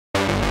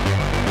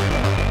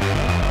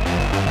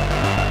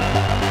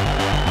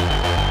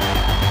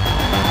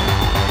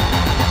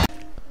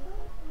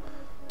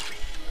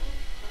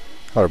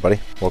Hello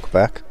everybody, welcome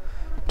back.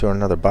 Doing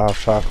another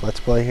Bioshock Let's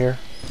Play here.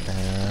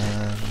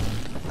 And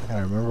I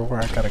gotta remember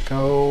where I gotta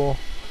go.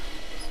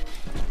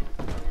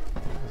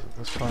 Is it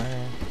this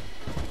way?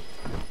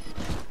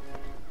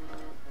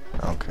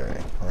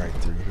 Okay, right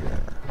through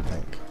here, I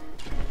think.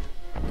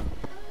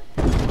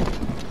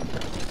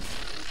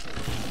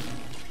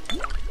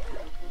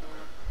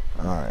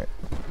 Alright,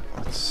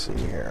 let's see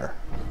here.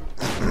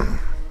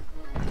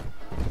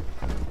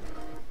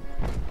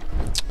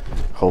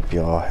 Hope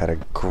y'all had a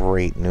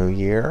great New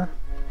Year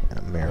and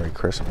a Merry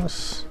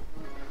Christmas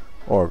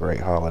or a great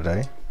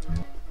holiday.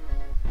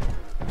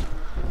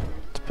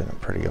 It's been a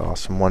pretty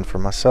awesome one for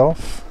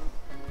myself.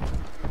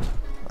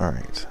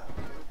 Alright.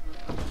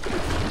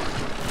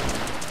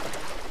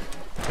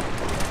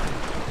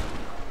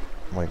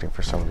 I'm waiting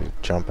for somebody to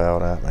jump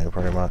out at me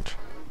pretty much.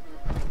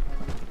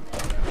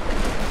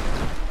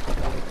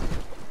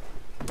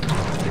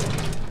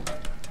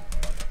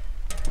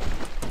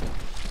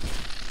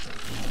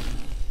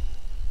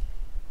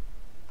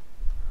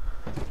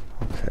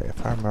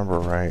 If I remember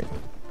right,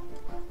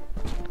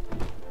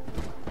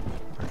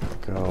 I'm gonna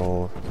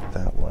go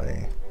that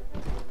way.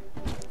 I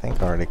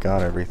think I already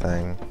got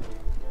everything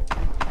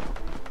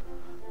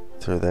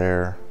through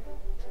there.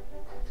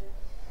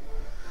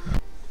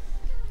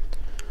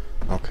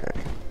 Okay.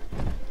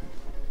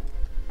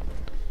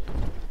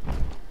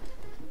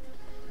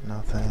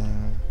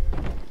 Nothing.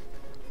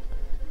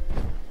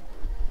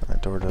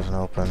 That door doesn't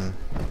open.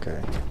 Okay.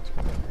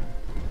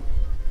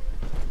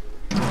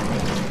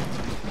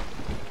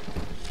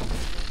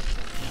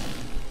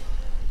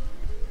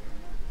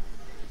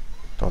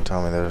 Don't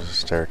tell me there's a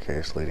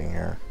staircase leading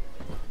here.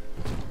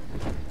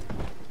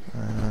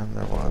 And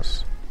there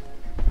was.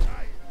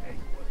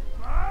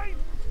 I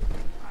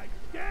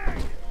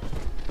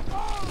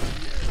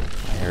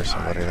hear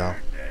somebody though.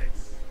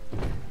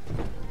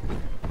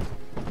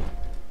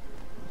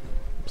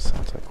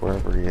 Sounds like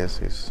wherever he is,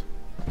 he's...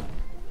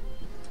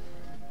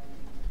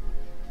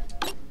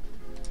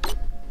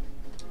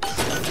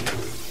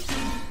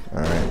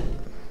 Alright.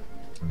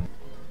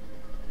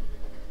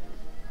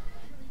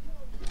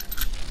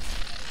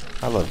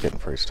 I love getting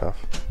free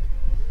stuff.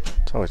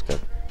 It's always good.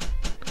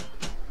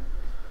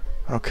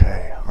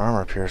 Okay,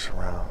 armor piercing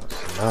rounds.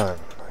 None.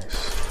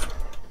 Nice.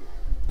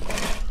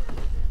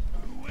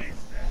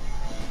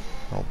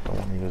 Nope, don't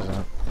want to use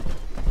that.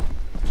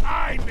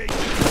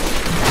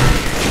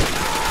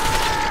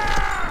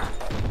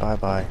 Bye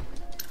bye.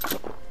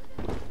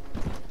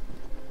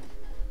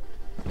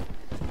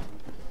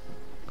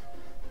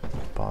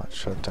 Bot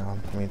shut down.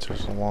 Means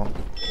there's a wall.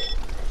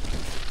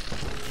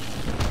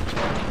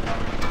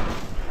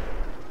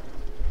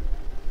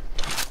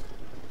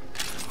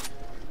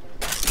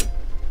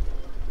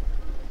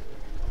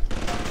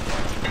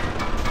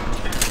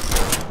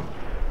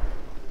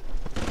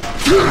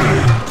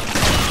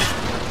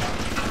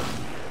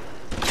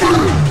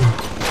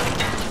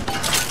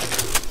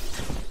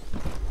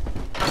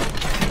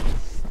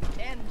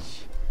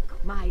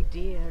 My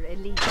dear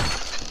Elite.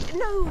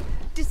 No,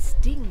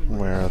 distinguished.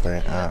 Where are they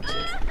at?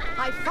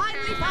 I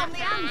finally found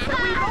the answer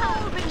we've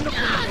all been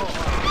looking for.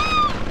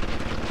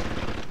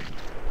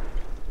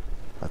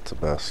 That's the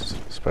best,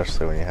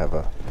 especially when you have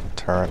a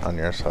turret on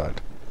your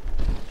side.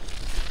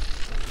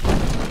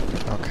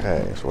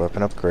 Okay, so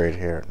weapon upgrade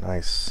here.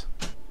 Nice.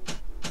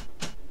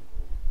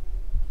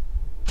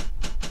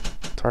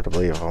 It's hard to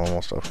believe I've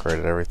almost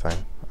upgraded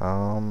everything.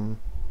 I'll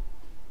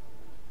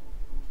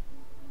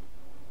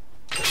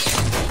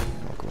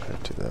go ahead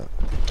and do that.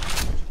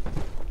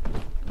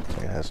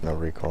 It has no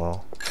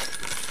recoil.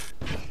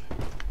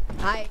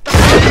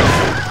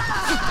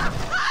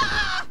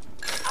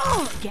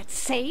 Oh, get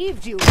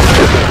saved, you.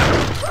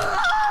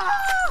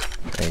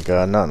 Ain't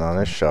got nothing on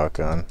this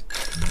shotgun.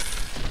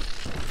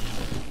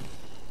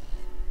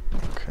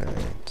 Okay,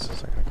 it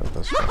says I gotta go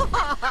this way.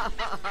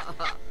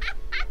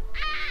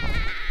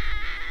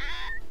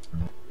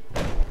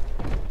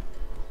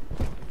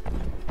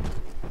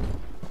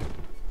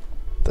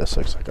 This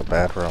looks like a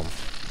bad room,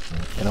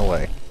 in a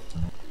way.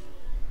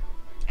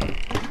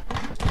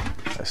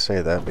 I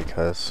say that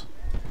because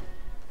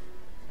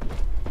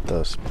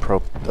those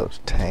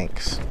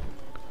tanks,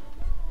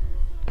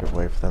 good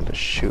way for them to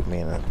shoot me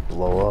and then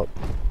blow up.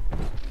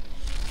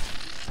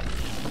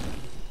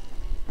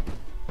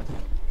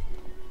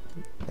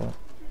 Oh,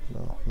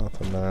 no,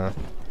 nothing there.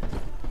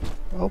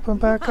 Open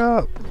back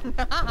up.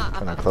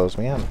 Gonna close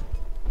me in.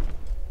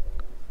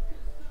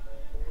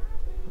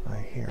 I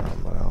hear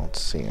him, but I don't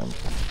see him.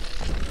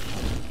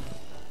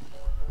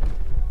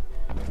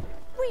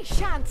 We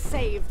shan't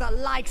save the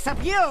likes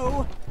of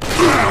you.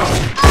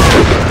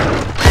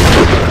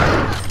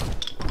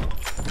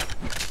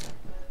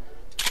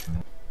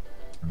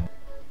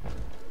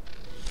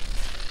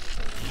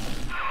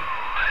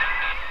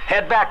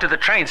 Head back to the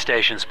train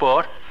station,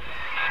 sport.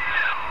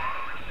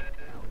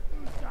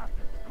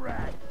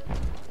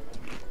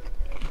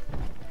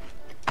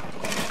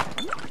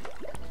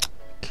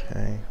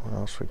 Okay, what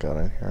else we got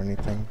in here?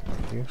 Anything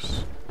of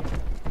use?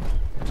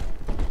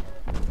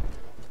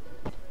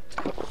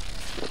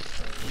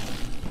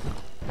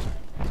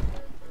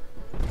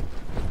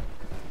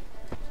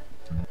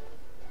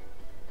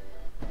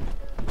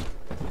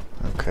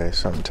 Okay,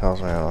 something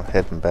tells me I'm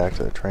heading back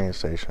to the train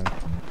station.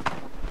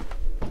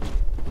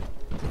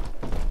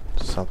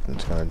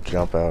 Something's gonna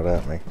jump out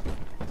at me.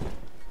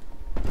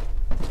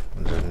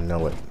 I just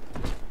know it.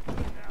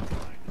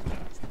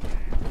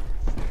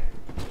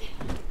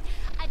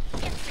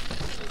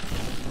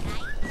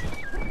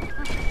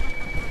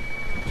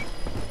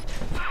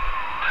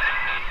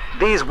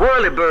 These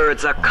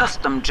whirlybirds are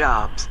custom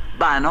jobs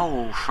by an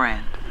old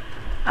friend.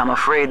 I'm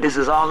afraid this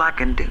is all I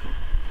can do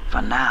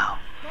for now.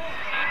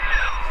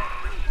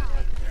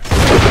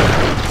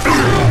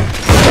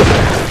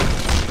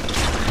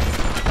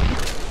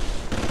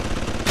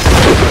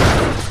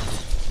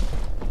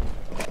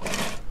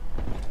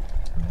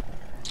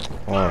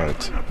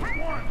 Alright.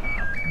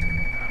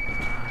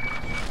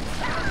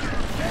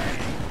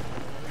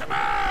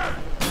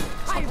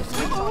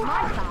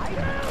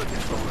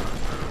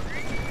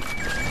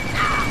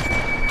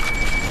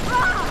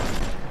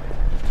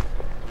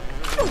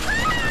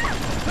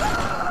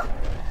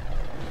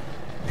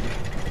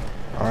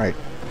 Alright,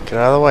 get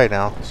out of the way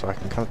now so I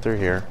can come through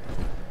here.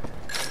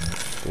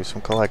 Do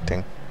some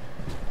collecting.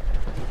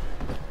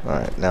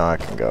 Alright, now I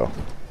can go.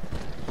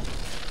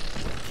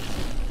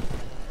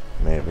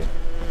 Maybe.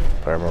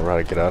 If I remember how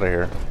to get out of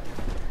here.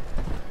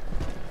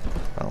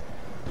 Oh.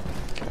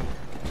 Okay.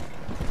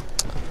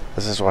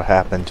 This is what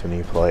happens when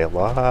you play a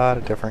lot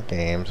of different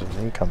games and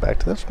then you come back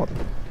to this one.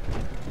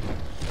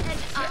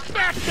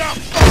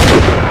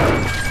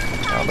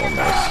 Oh, don't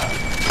miss.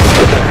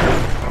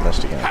 I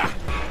missed again.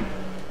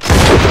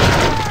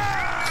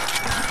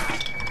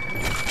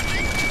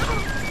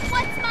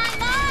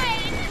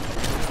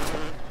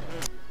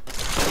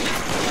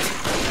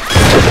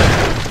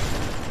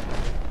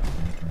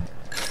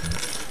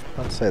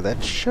 I'd say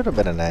that should have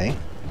been an A.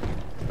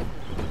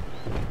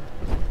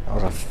 That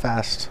was a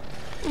fast.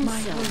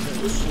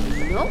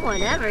 No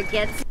one ever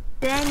gets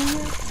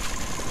any.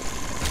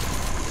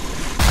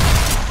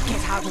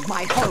 Get out of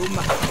my home!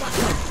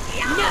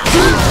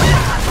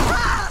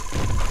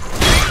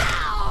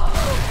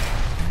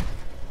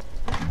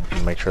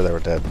 Make sure they were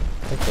dead.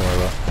 I think they were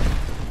though.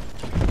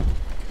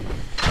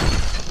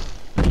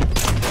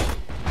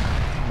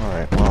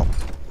 Alright, well.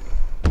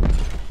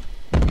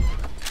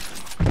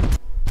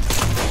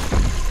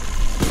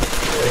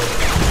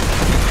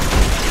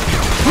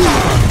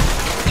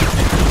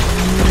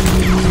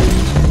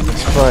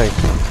 Let's play.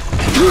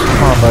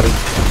 Come on, buddy.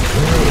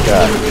 What you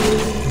got?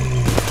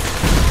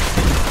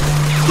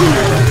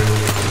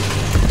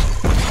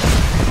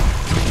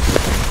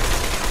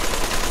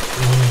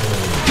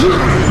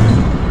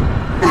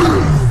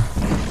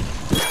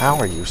 How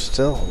are you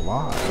still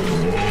alive?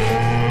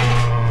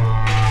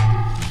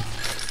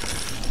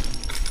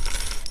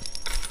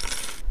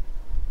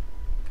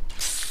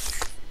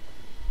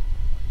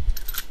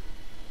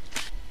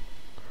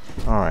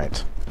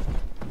 Alright.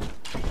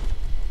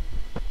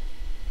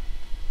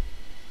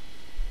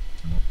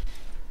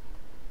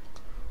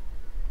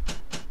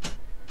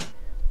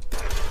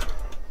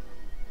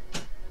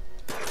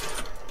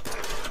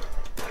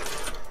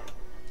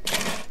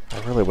 I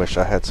really wish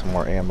I had some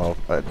more ammo,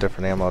 a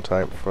different ammo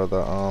type for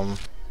the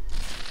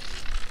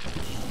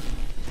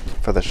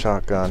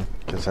shotgun,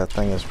 because that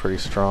thing is pretty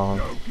strong.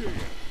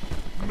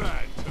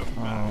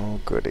 Oh,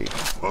 goody.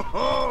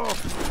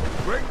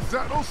 Think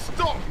that'll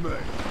stop me.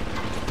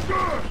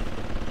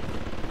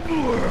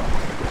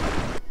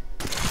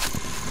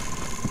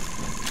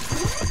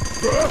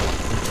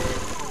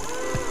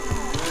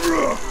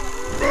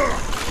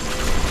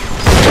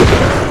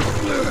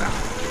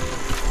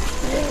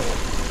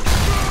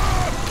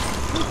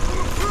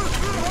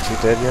 Is he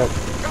dead yet?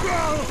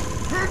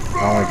 I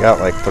only got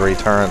like 3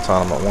 turrets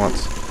on him at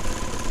once.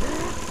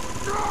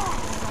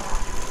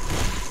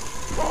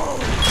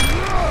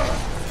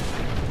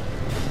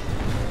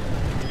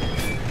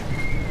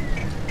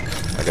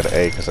 I got an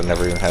A because I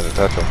never even had to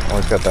touch him.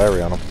 Always got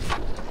diarrhea on him.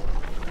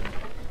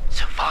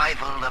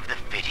 Survival of the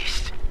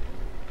fittest.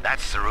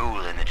 That's the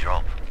rule in the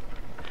drop.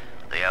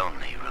 The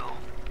only rule.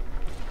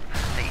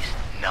 These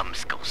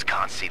numbskulls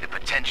can't see the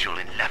potential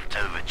in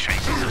leftover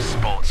traces of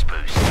sports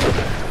boost,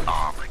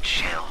 armored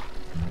shell,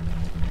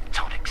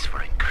 tonics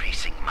for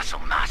increasing muscle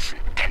mass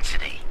and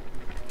density.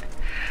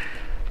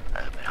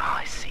 But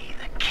I see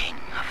the king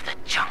of the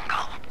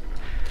jungle.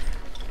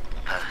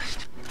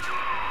 First.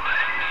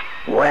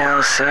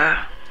 Well,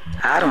 sir,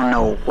 I don't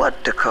know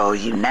what to call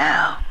you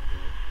now.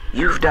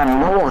 You've done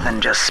more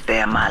than just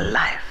spare my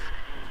life.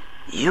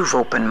 You've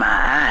opened my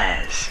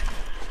eyes.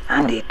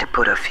 I need to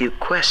put a few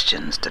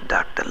questions to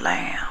Dr.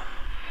 Lamb.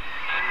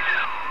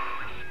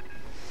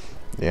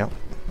 Yep.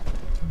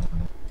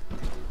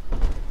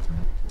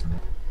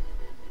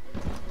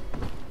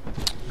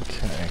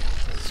 Okay,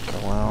 let's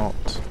go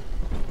out.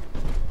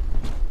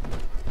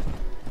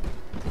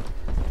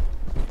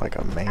 Like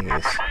a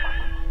maze.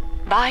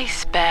 By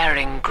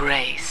sparing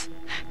grace,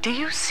 do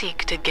you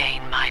seek to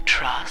gain my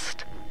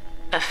trust?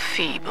 A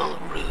feeble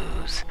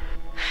ruse.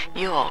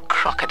 Your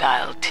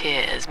crocodile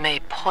tears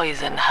may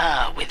poison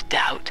her with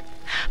doubt,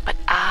 but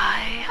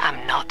I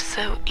am not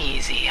so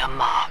easy a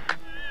mark.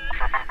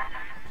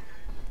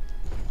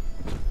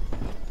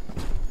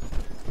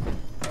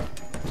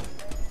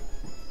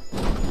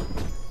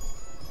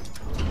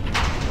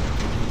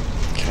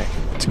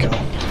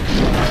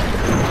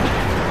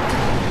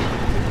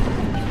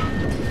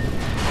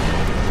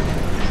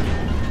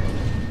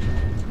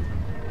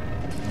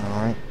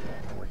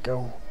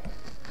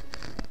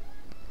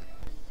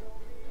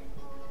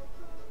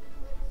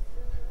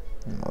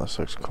 Oh, this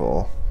looks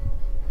cool.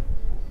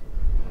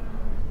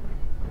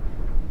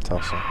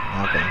 Tell some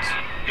happens.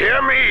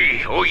 Hear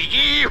me, O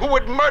ye who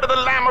would murder the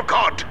Lamb of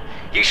God!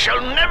 Ye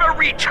shall never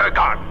reach her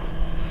God!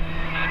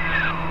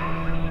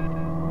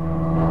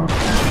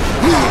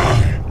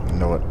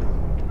 Know it.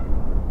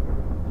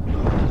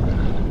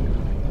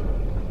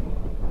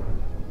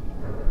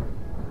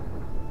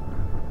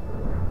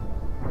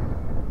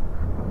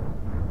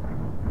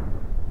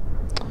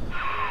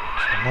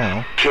 So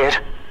now, Kid,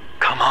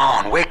 come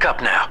on, wake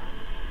up now.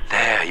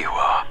 There you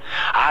are.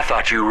 I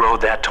thought you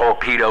rode that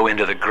torpedo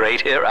into the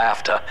great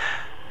hereafter.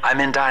 I'm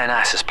in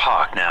Dionysus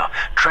Park now.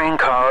 Train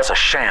cars are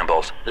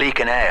shambles,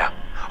 leaking air.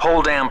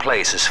 Whole damn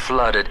place is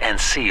flooded and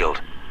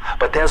sealed.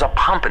 But there's a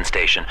pumping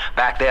station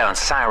back there in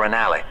Siren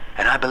Alley,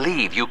 and I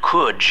believe you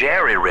could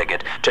jerry-rig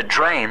it to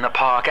drain the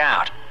park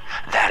out.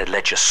 That'd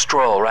let you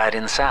stroll right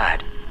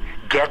inside.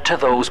 Get to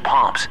those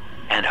pumps,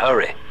 and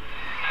hurry.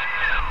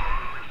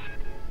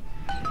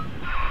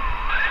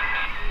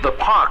 The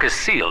park is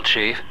sealed,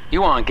 Chief.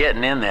 You aren't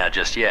getting in there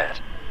just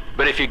yet.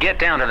 But if you get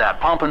down to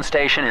that pumping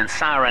station in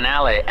Siren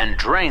Alley and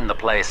drain the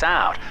place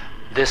out,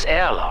 this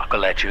airlock will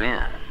let you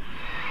in.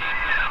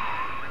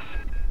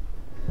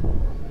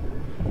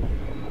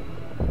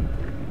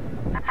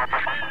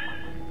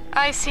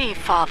 I see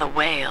Father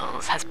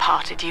Wales has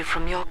parted you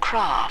from your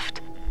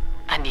craft,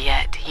 and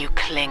yet you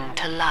cling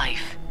to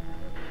life.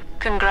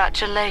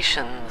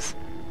 Congratulations.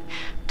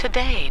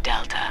 Today,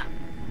 Delta,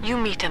 you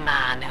meet a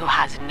man who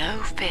has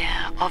no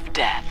fear of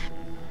death,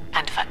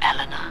 and for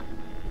Eleanor,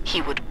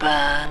 he would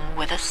burn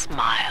with a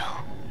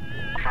smile.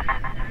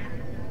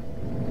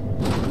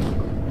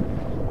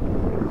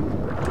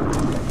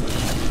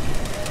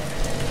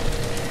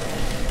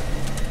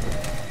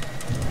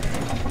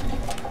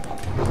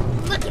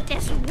 Look at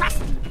this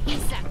rusty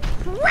piece of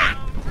crap!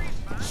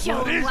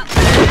 Show him what...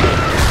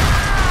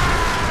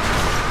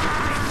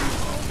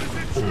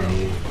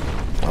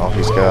 all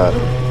he's got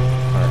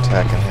are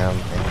attacking him,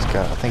 and he's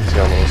got, I think he's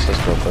got a little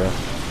sister up there.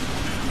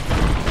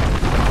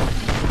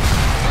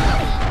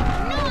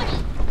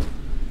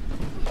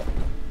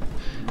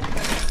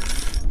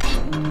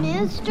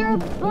 Mr.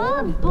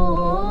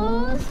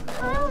 Bubbles,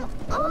 come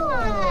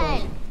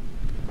on!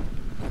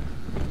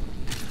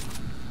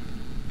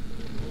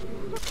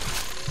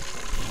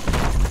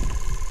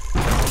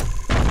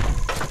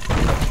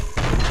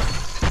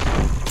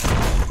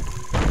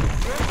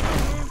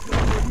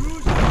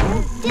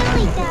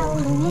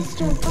 Dilly-dally,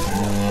 Mr.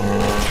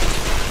 Bubbles.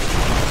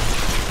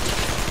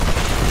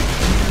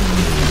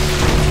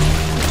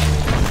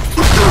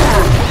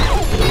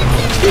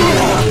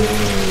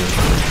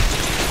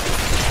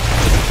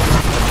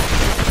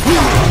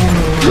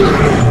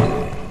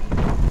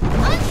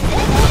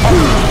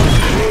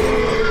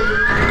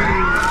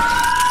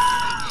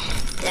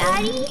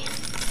 Daddy?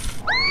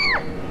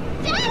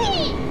 Daddy!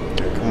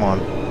 Okay, come on.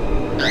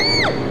 No!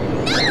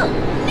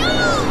 No!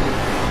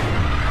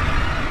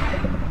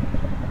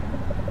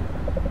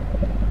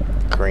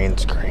 Green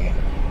screen.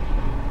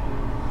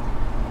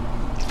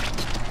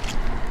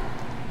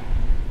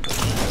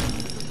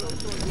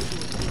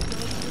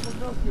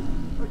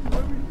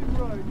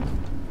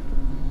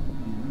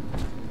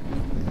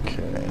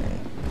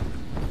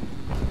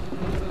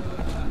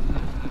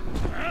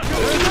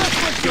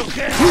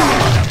 Okay.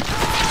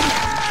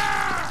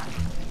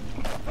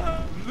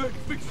 Let's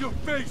fix your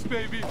face,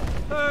 baby.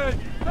 Hey,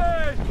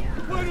 hey!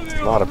 Why do they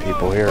A lot of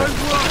people here. all...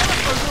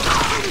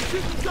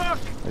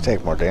 They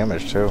take more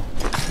damage too.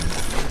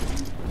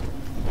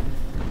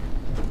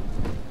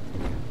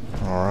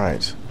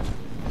 Alright.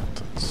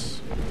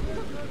 Let's...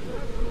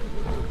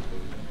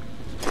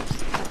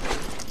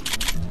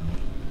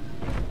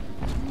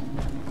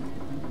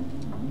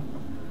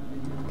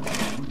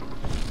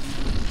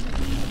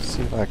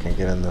 see if I can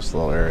get in this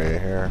little area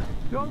here.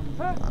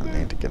 I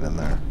need to get in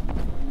there.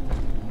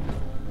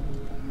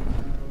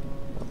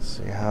 Let's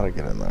see how to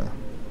get in there.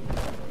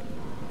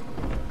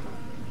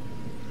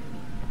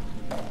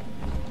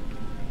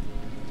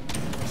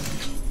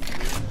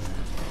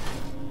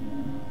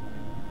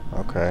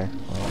 Okay,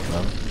 well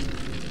then.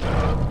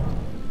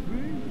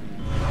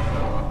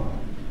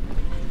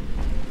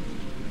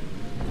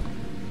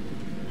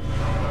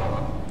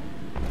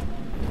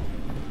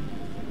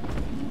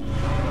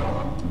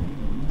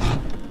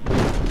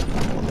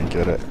 Let me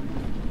get it.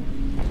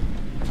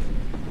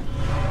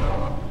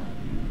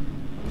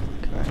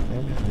 Okay,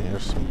 maybe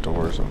there's some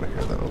doors over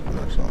here that open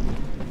or something.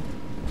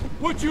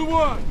 What you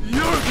want?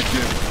 You're the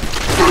kid.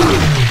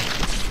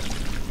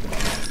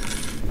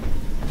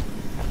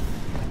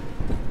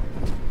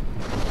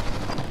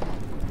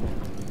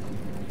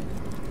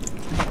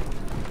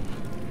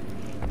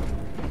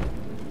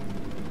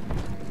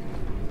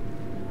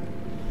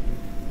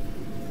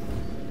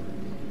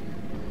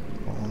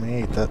 Let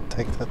me eat that,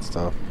 take that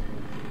stuff.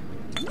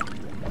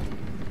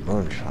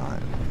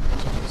 Moonshine.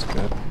 Sounds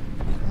good.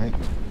 Right?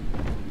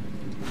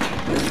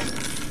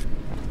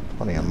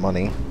 Plenty of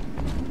money.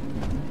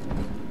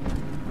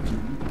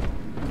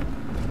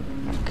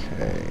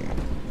 Okay.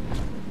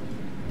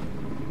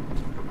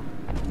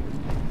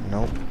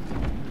 Nope.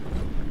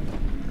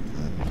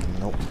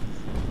 Nope.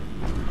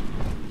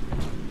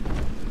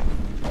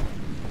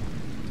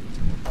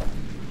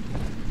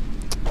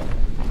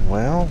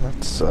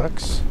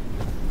 sucks.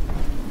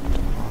 Don't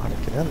know how to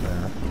get in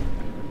there.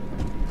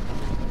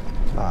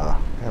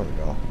 Ah, there we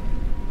go.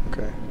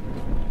 Okay.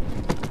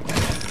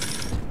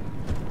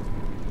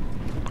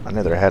 I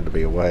knew there had to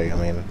be a way. I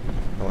mean,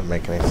 that wouldn't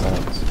make any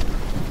sense.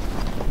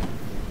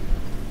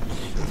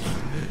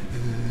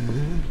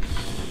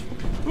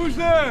 Who's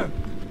there?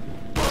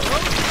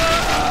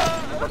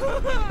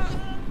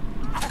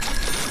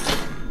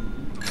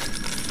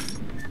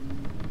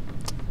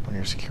 When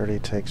your security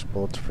takes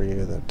bullets for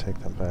you, then take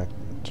them back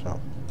and jump.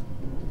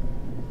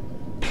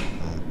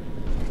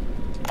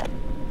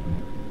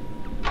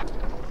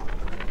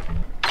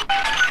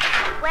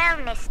 Well,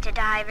 Mr.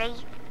 Diary,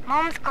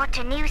 Mom's got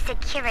a new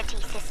security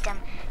system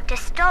to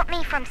stop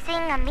me from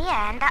seeing Amir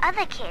and the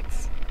other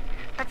kids.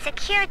 But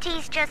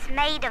security's just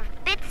made of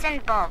bits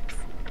and bobs,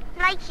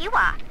 like you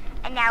are,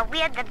 and now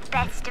we're the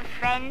best of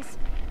friends.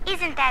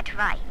 Isn't that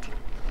right?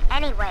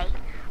 Anyway,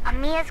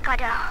 Amir's got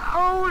a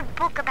whole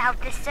book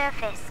about the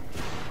surface.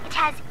 It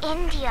has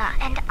India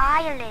and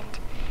Ireland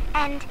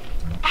and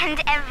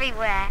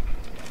everywhere.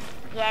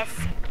 Yes,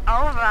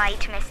 all right,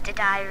 Mr.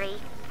 Diary.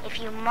 If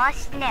you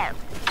must know,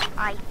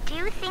 I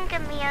do think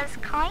Amir's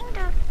kind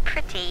of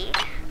pretty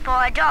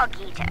for a dog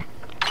eater.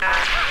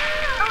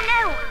 Oh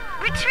no!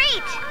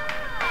 Retreat!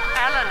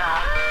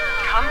 Eleanor,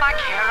 come back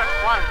here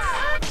at once.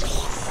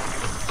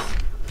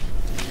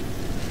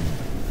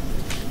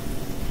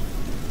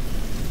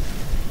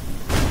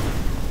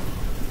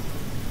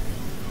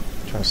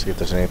 Trying to see if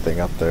there's anything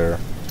up there. I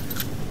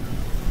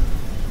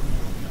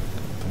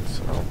don't think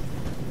so.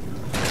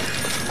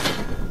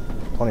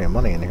 Plenty of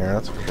money in here,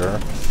 that's for sure.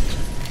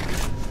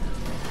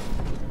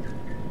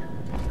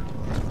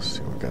 Alright, let's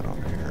see what we got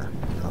over here.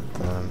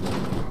 Nothing.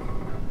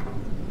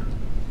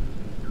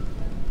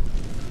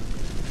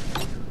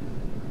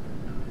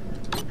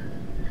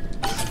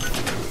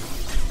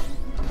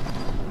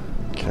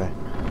 Okay.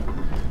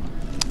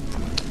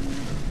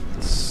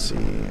 Let's see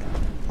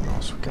what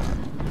else we got.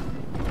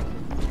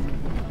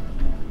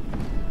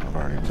 I've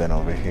already been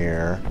over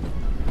here,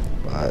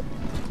 but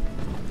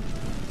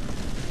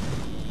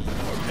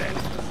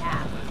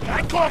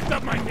I coughed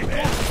up my nipple.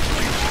 Sick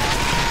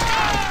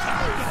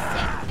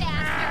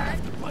bastard!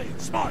 Playing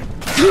smart.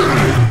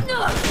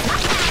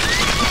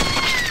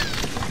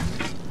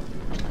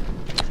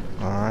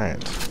 alright.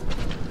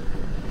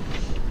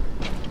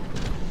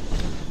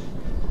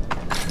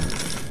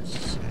 Let's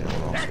see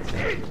what else we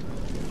got. It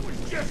was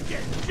just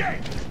getting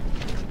jacked.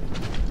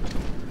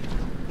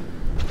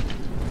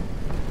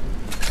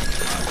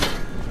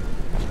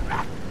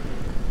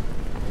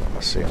 I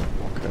see him.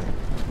 Okay.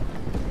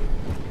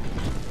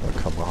 I'll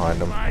come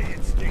behind him. My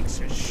instincts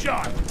are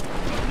sharp.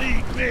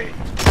 Believe me.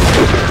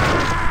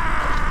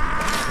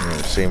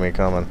 You see me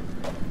coming.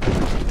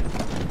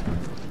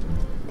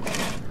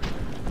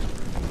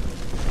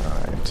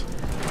 Alright.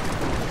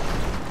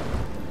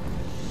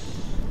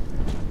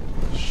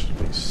 Should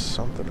be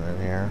something in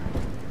here.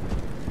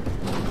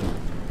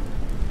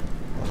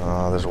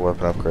 There's a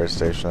weapon upgrade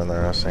station in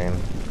there, I've seen.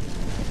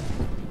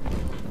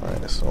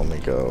 Alright, so let me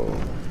go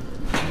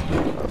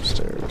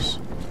upstairs.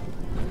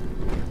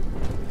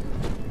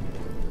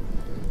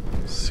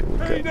 Let's see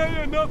what we Ain't got.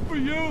 that enough for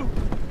you?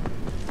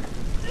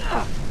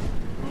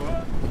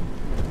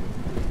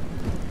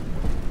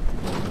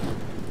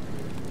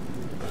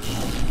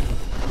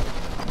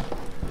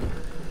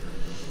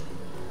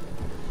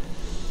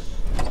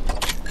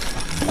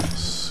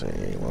 Let's see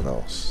what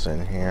else is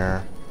in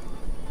here.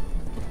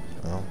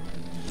 Oh.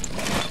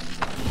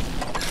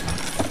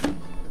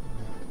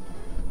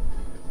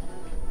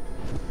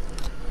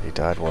 He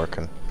died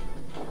working.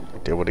 He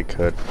did what he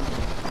could.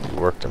 He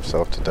worked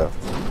himself to death.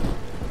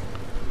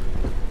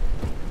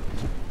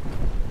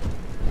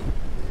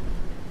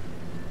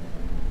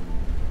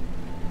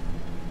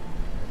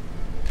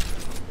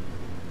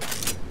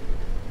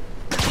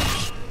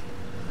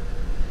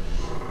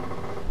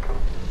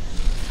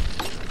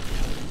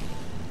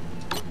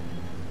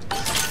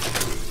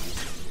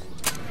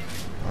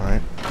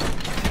 Alright.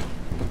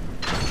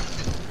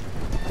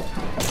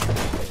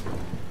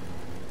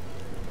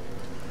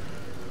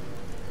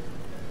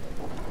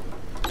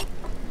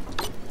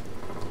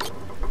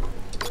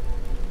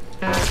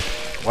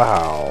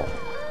 Wow,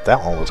 that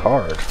one was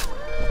hard.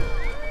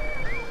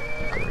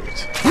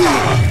 Great.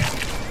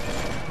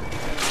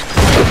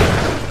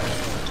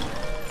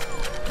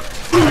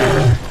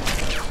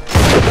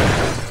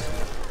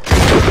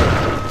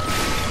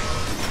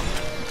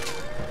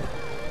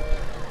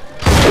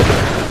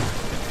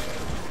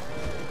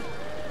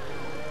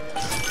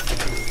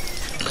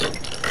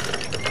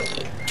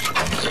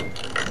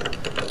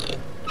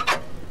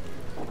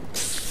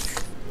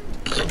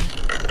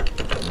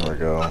 There we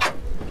go.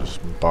 Just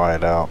buy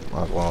it out,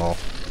 might as well.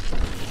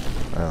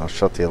 And I'll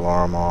shut the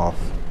alarm off.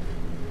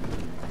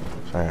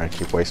 Sorry, I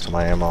keep wasting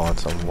my ammo on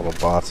some little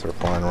bots that are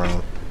flying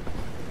around.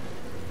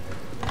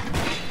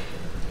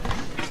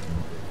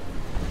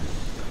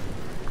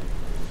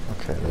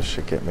 Okay, this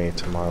should get me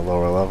to my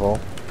lower level.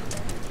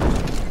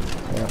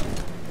 Yeah.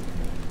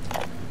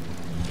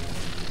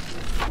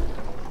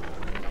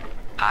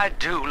 I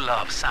do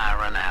love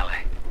Siren Alley.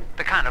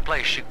 The kind of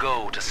place you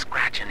go to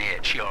scratch an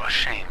itch you're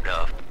ashamed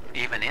of,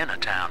 even in a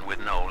town with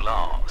no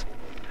laws.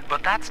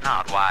 But that's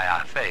not why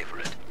I favor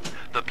it.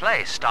 The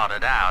place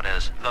started out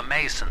as the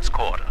Mason's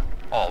Quarter,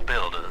 all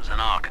builders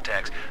and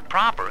architects,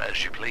 proper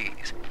as you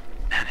please.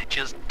 And it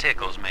just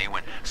tickles me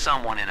when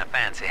someone in a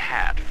fancy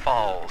hat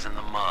falls in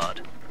the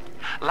mud.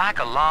 Like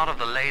a lot of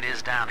the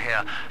ladies down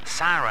here,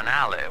 Siren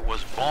Alley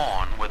was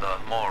born with a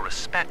more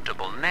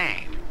respectable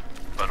name,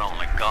 but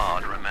only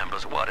God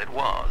remembers what it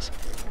was.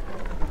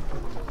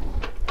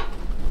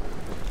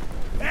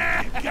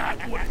 Got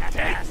what it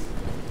takes.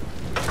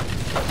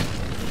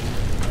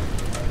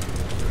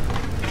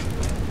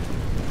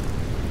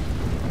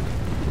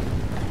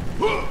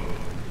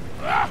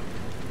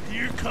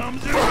 Here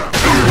comes it.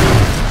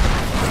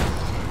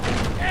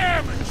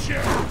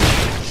 Amateur.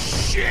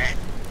 Shit.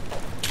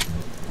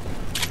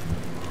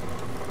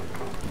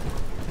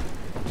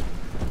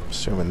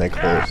 Assuming they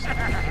closed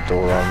the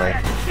door on me.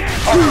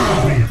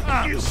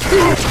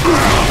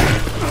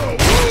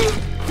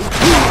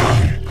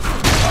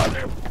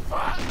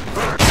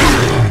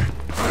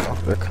 Oh,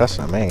 they're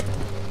cussing at me.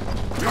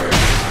 Where do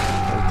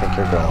you think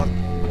you're going?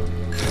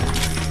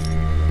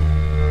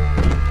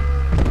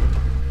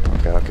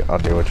 Okay, I'll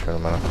deal with you in a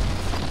minute.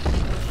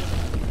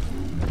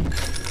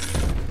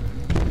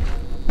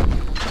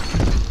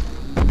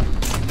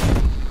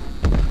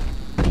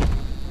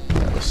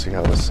 Yeah, let's see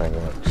how this thing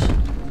works.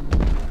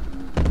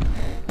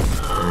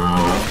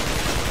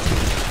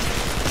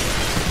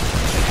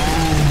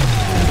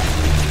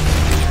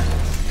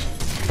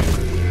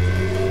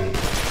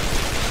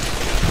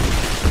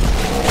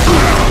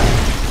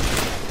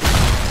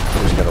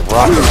 Just got a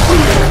rocket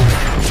launcher.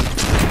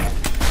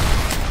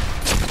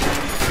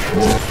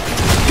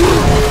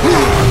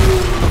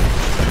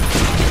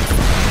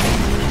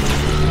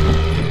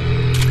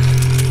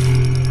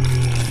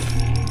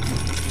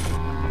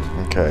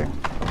 Okay,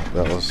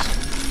 that was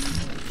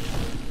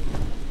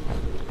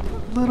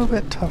a little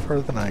bit tougher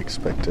than I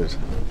expected,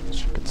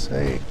 as you could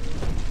say.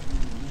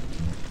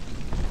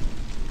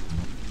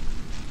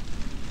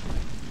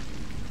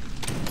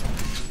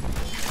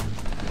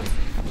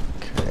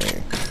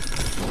 Okay.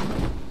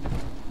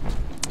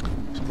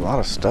 There's a lot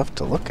of stuff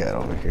to look at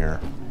over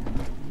here.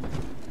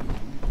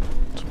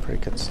 It's a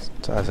pretty good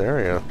size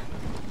area.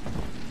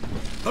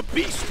 The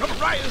beast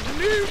of Raya's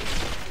new.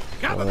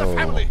 Gather the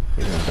family.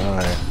 He didn't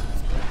die.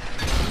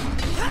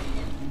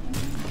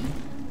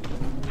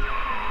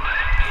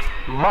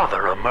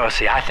 Mother of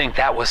mercy, I think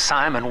that was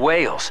Simon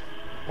Wales.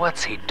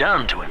 What's he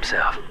done to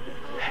himself?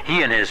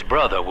 He and his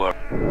brother were...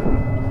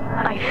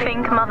 I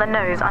think Mother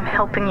knows I'm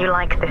helping you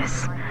like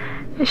this.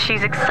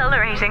 She's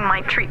accelerating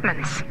my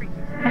treatments.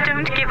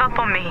 Don't give up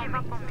on me.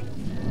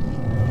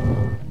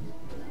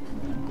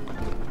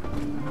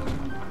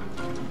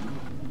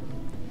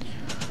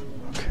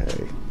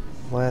 Okay,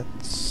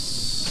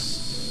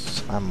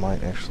 let's... I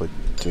might actually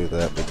do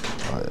that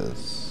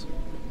because...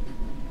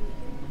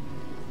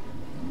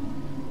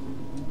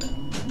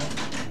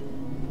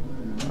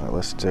 Alright,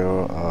 let's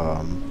do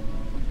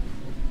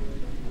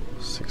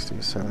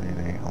 60, 70, and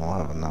 80. I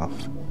won't have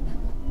enough.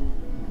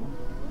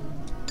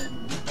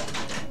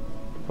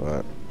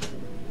 But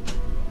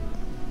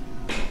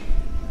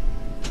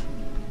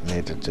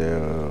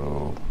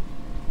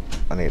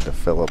I need to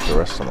fill up the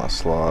rest of my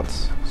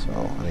slots, so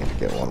I need to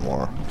get one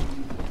more.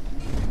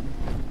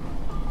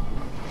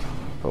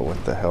 But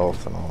with the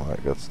health and all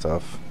that good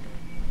stuff.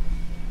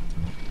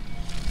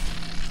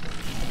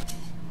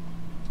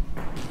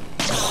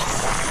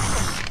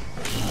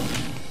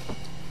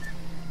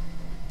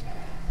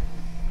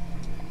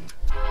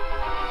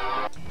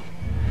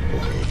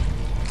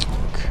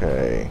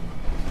 Okay.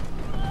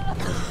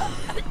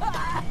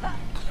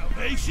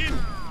 Salvation?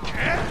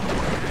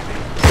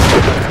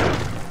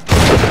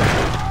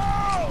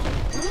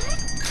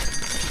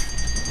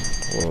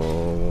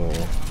 Whoa.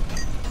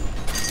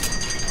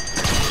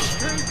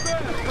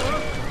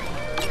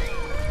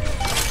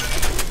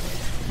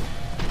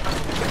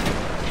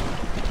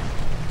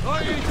 I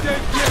ain't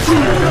dead yet. You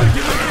gotta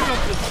give it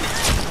something.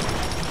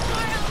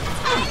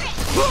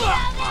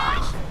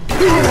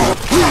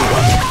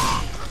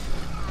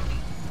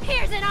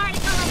 Here's an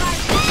article of our...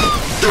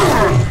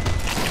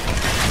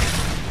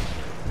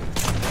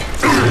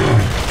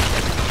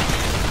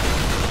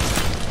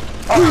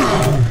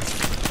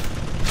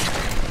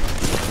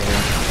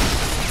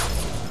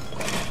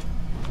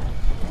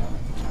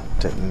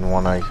 Didn't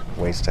want to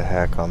waste a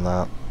hack on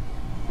that.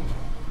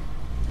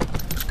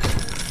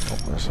 Oh,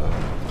 there's a...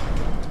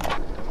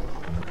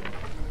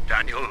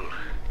 Daniel,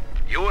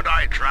 you and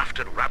I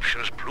drafted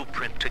Rapture's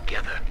blueprint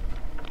together.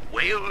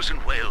 Wales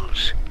and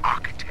Wales,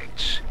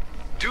 architects.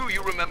 Do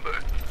you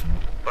remember?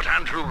 But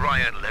Andrew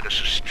Ryan led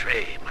us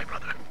astray, my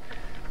brother.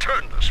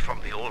 Turned us from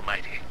the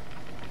Almighty.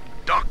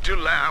 Dr.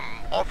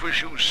 Lamb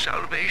offers you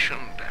salvation,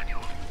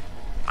 Daniel.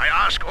 I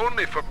ask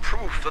only for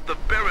proof that the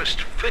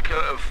barest flicker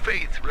of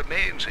faith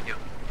remains in you.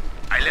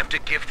 I left a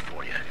gift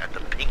for you at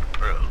the Pink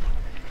Pearl,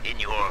 in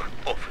your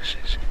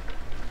offices.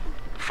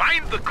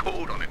 Find the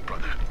code on it,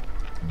 brother.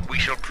 We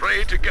shall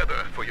pray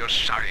together for your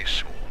sorry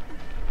soul.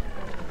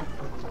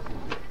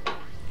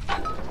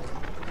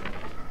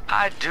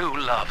 I do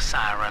love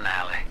Siren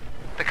Alley.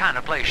 The kind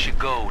of place you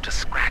go to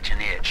scratch an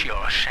itch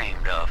you're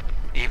ashamed of,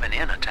 even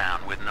in a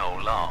town with no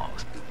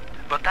laws.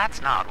 But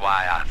that's not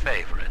why I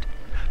favor it.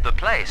 The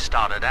place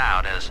started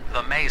out as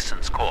the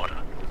Mason's Quarter,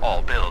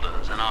 all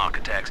builders and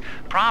architects,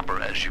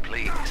 proper as you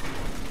please.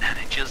 And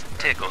it just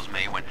tickles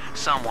me when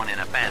someone in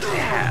a fancy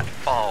hat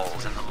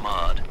falls in the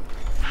mud.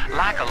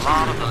 Like a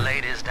lot of the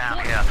ladies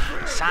down here,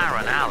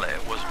 Siren Alley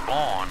was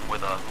born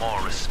with a more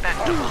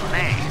respectable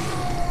name,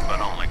 but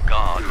only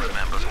God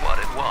remembers what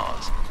it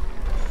was.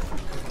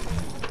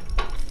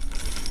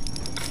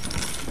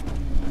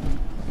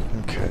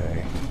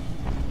 Okay.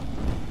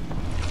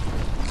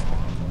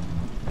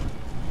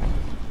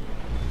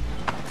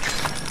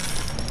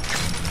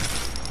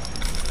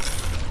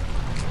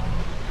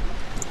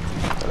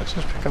 Did I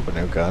just pick up a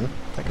new gun? I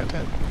think I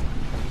did.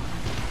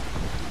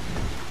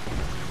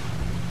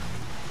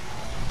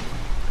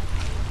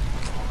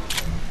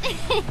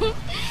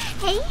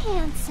 Hey,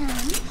 handsome.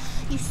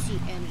 You see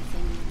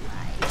anything you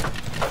like?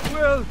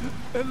 Well,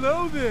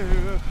 hello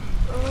there.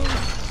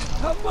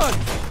 How much?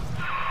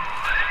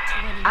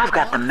 I've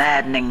got the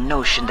maddening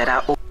notion that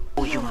I owe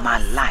you my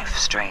life,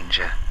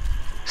 stranger.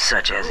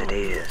 Such as it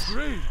is.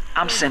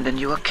 I'm sending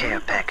you a care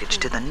package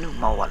to the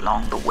pneumo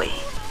along the way.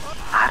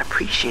 I'd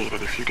appreciate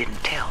it if you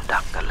didn't tell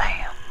Dr.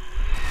 Lamb.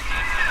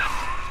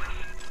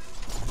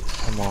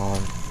 Come on.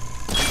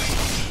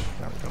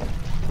 There we go.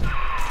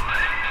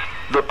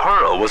 The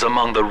Pearl was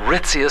among the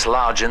ritziest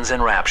lodgings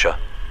in Rapture.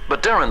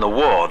 But during the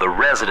war, the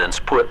residents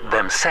put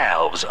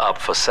themselves up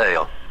for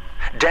sale.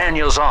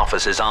 Daniel's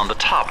office is on the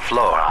top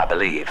floor, I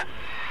believe.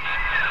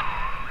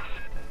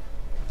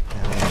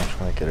 Yeah, I'm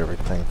trying to get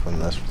everything from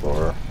this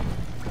floor.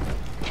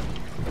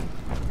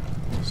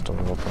 Still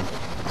open?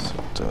 Yes,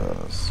 it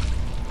does.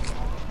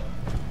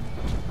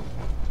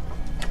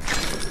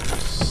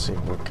 Let's see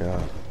what we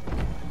got.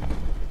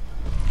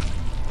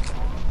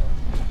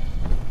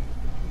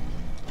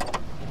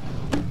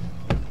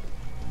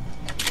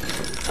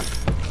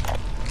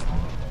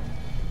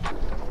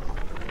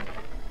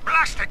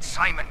 Blasted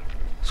Simon!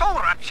 So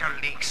Rapture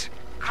leaks.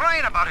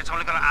 Crying about it's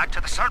only going to add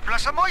to the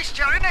surplus of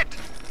moisture in it.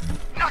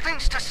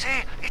 Nothing's to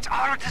say, it's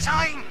our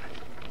design.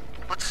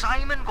 But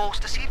Simon goes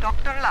to see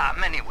Dr.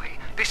 Lamb anyway,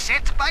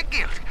 beset by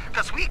guilt,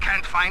 because we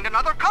can't find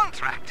another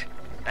contract.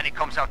 And he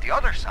comes out the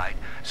other side,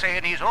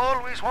 saying he's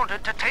always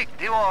wanted to take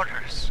the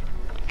orders.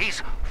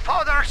 He's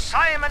Father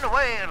Simon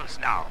Wales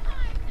now.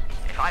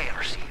 If I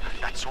ever see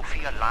that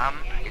Sophia Lamb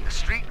in the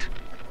street,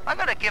 I'm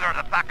going to give her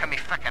the back of me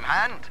frickin'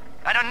 hand.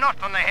 And a nut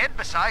on the head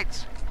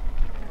besides.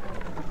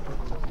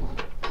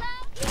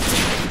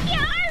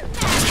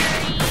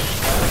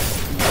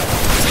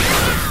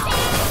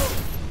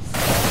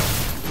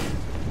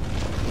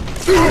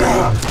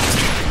 No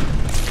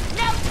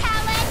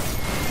talent!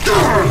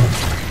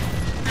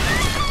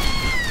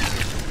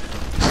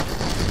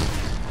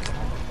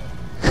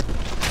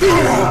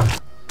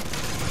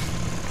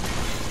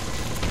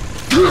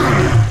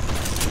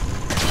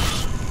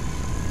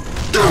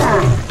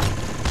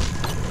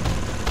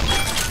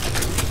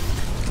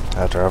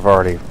 After I've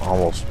already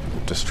almost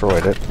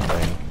destroyed it, I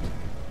mean...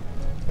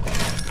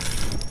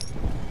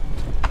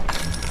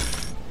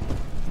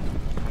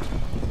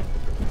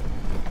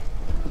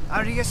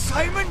 Are you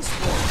Simon's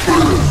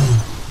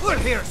fault? Well,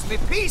 here's me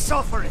peace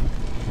offering.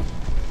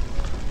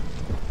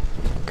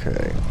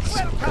 Okay, let's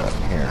see what we got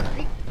in here.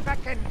 Right.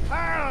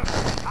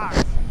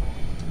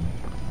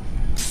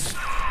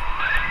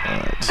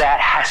 That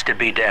has to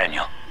be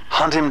Daniel.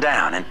 Hunt him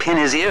down and pin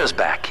his ears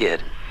back,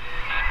 kid.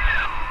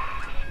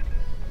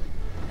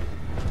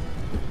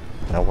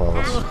 Oh well,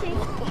 let's...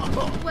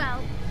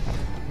 Well,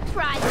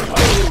 try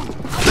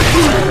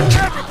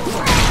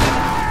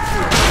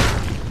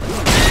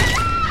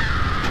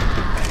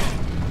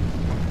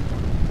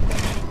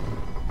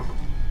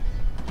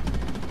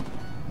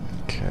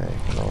Okay,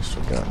 what else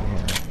we got in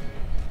here?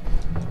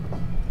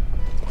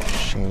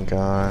 Machine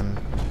gun.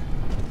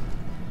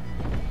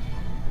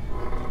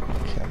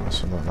 Can't miss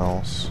something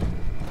else.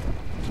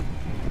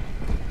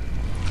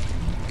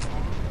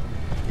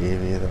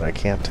 EV that I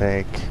can't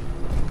take,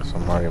 because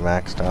I'm already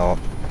maxed out.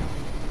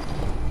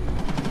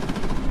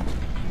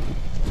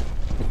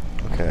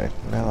 Okay,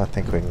 now I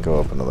think we can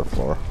go up another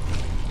floor.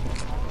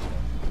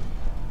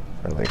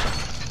 Really?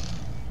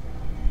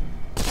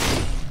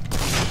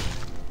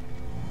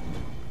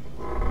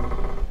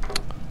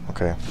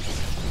 Okay.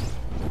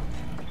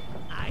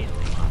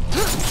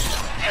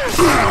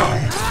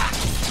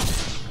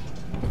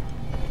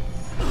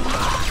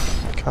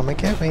 Come and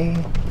get me.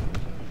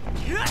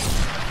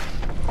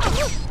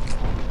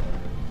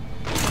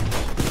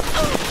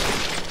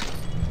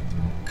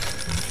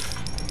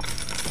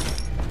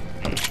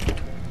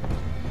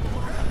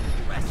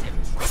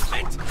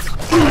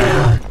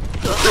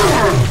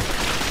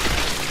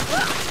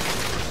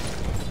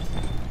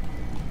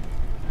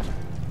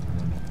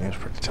 It was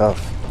pretty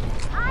tough.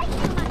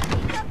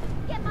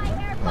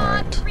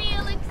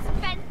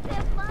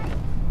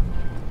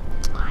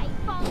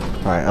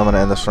 Alright, I'm gonna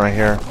end this right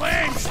here.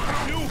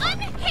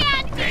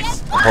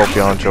 I hope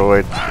y'all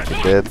enjoyed. If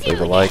you did,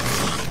 leave a like,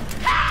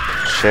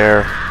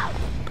 share,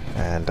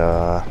 And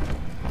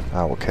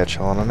I will catch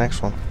you on the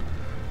next one.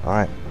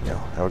 Alright,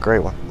 have a great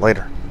one.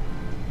 Later.